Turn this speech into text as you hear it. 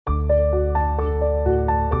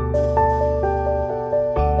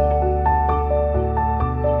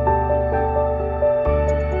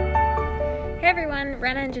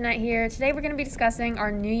Renna and Jeanette here. Today we're going to be discussing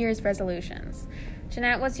our New Year's resolutions.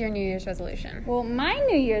 Jeanette, what's your New Year's resolution? Well, my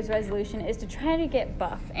New Year's resolution is to try to get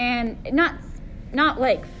buff, and not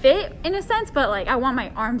like fit in a sense, but like I want my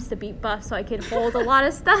arms to be buff so I could hold a lot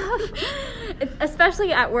of stuff,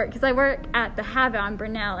 especially at work, because I work at the Habit on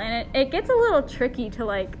Brunel, and it gets a little tricky to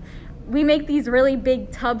like, we make these really big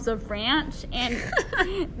tubs of ranch, and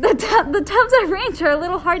the tubs of ranch are a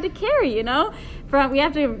little hard to carry, you know? We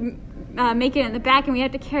have to make it in the back, and we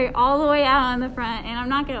have to carry it all the way out on the front, and I'm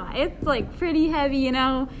not gonna lie, it's like pretty heavy, you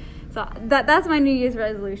know? So that's my New Year's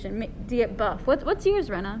resolution, to get buff. What's yours,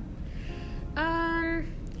 Renna?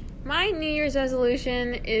 My New Year's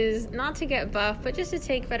resolution is not to get buff, but just to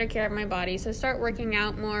take better care of my body. So start working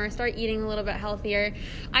out more, start eating a little bit healthier.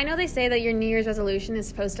 I know they say that your New Year's resolution is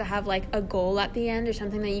supposed to have like a goal at the end or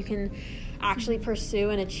something that you can actually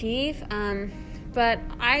pursue and achieve. But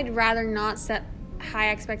I'd rather not set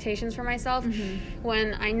high expectations for myself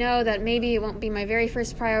when I know that maybe it won't be my very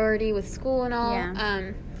first priority with school and all.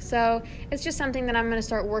 Yeah. So it's just something that I'm going to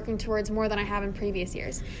start working towards more than I have in previous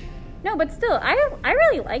years. No, but still, I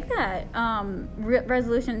really like that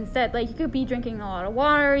resolution instead. Like, you could be drinking a lot of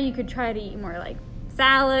water. You could try to eat more, like,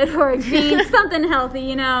 salad or greens, something healthy,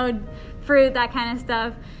 you know, fruit, that kind of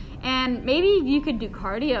stuff. And maybe you could do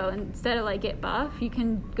cardio instead of, like, get buff. You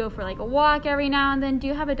can go for, like, a walk every now and then. Do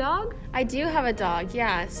you have a dog? I do have a dog,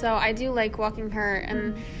 yeah. So I do like walking her,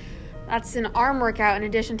 and that's an arm workout in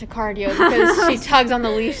addition to cardio because she tugs on the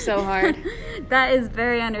leash so hard. That is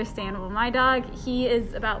very understandable. My dog, he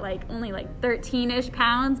is about only 13-ish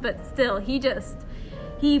pounds, but still,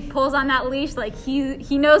 he pulls on that leash like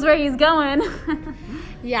he knows where he's going.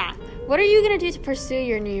 Yeah. What are you going to do to pursue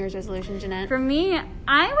your New Year's resolution, Jeanette? For me,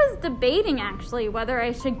 I was debating actually whether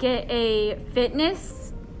I should get a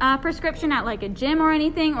fitness prescription at like a gym or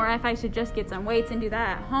anything, or if I should just get some weights and do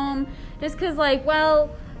that at home. Just because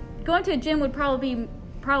going to a gym would probably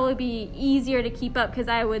be easier to keep up because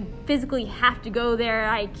I would physically have to go there.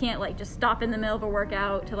 I can't just stop in the middle of a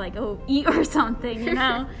workout to go eat or something, you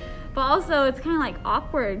know? But also it's kind of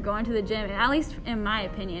awkward going to the gym, and at least in my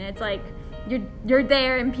opinion, it's like you're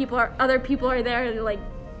there and other people are there. They're like,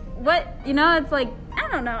 what? You know, it's like, I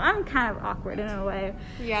don't know. I'm kind of awkward in a way.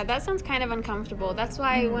 Yeah, that sounds kind of uncomfortable. That's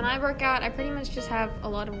why when I work out, I pretty much just have a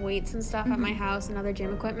lot of weights and stuff at my house and other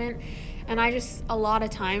gym equipment. And I just a lot of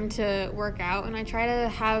time to work out. And I try to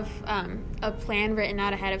have a plan written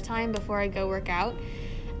out ahead of time before I go work out.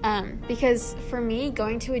 Because for me,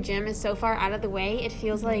 going to a gym is so far out of the way. It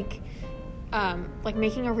feels like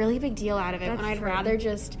making a really big deal out of it. That's when I'd true. rather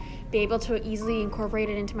just be able to easily incorporate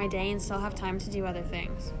it into my day and still have time to do other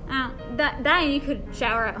things. That you could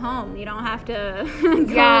shower at home. You don't have to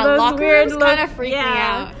locker rooms kind of freak me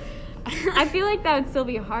out. I feel like that would still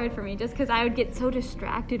be hard for me just because I would get so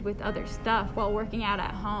distracted with other stuff while working out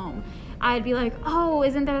at home. I'd be like, oh,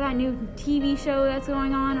 isn't there that new TV show that's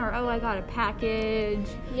going on? Or, oh, I got a package.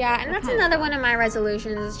 Yeah, and that's another one of my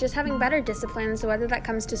resolutions, is just having better discipline. So whether that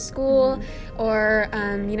comes to school or,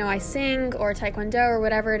 I sing or taekwondo or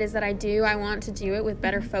whatever it is that I do, I want to do it with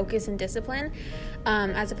better focus and discipline,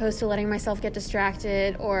 as opposed to letting myself get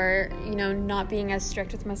distracted or, not being as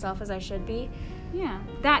strict with myself as I should be. Yeah,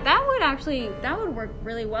 that would work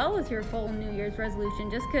really well with your full New Year's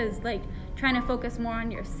resolution, just because trying to focus more on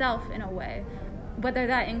yourself in a way, whether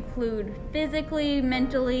that include physically,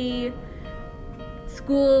 mentally,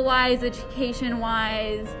 school-wise,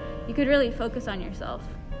 education-wise. You could really focus on yourself.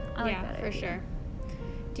 I like that idea. Sure.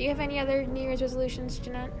 Do you have any other New Year's resolutions,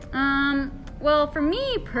 Jeanette? Well, for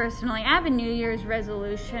me personally, I have a New Year's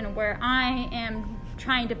resolution where I am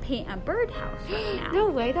trying to paint a birdhouse right now. No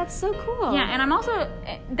way, that's so cool. Yeah, and I'm also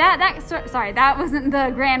that wasn't the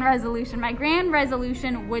grand resolution. My grand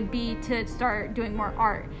resolution would be to start doing more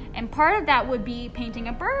art, and part of that would be painting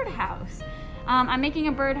a birdhouse. I'm making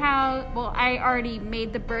a birdhouse. Well, I already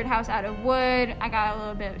made the birdhouse out of wood. I got a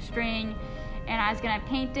little bit of string, and I was gonna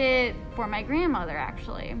paint it for my grandmother,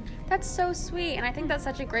 actually. That's so sweet, and I think that's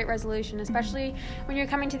such a great resolution, especially when you're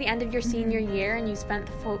coming to the end of your senior year and you spent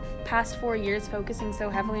the past 4 years focusing so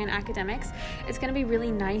heavily on academics. It's going to be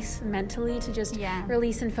really nice mentally to just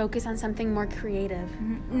release and focus on something more creative.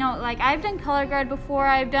 No, I've done color guard before.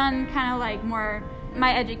 I've done kind of more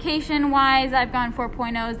my education-wise. I've gone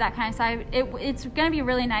 4.0s, that kind of side. It's going to be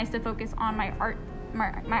really nice to focus on my art,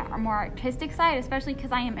 my more artistic side, especially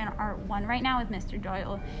because I am in Art 1 right now with Mr.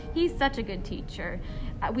 Doyle. He's such a good teacher.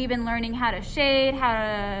 We've been learning how to shade, how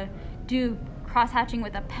to do cross-hatching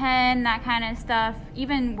with a pen, that kind of stuff,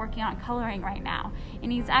 even working on coloring right now.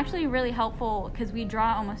 And he's actually really helpful because we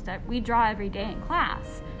draw every day in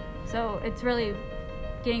class. So it's really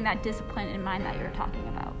getting that discipline in mind that you're talking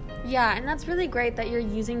about. Yeah, and that's really great that you're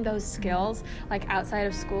using those skills like outside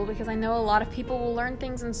of school, because I know a lot of people will learn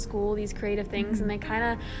things in school, these creative things, and they kind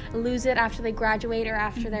of lose it after they graduate or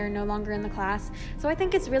after they're no longer in the class. So I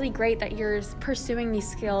think it's really great that you're pursuing these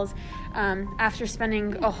skills after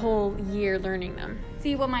spending a whole year learning them.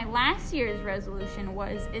 See, what my last year's resolution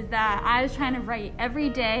is that I was trying to write every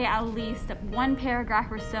day at least one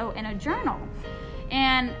paragraph or so in a journal.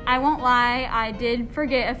 And I won't lie, I did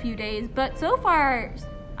forget a few days, but so far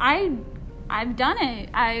I've done it.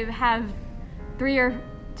 I have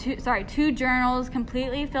two journals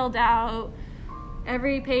completely filled out.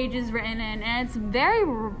 Every page is written in, and it's very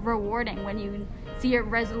rewarding when you see your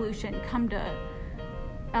resolution come to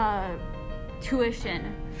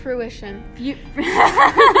Fruition.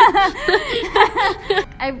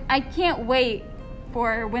 I can't wait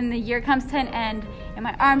for when the year comes to an end and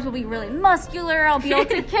my arms will be really muscular. I'll be able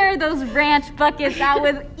to carry those ranch buckets out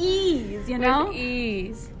with ease, you know? With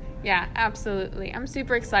ease. Yeah, absolutely. I'm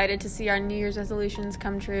super excited to see our New Year's resolutions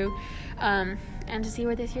come true, and to see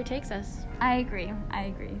where this year takes us. I agree.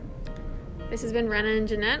 This has been Renna and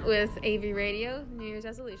Jeanette with AV Radio New Year's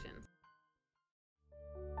Resolution.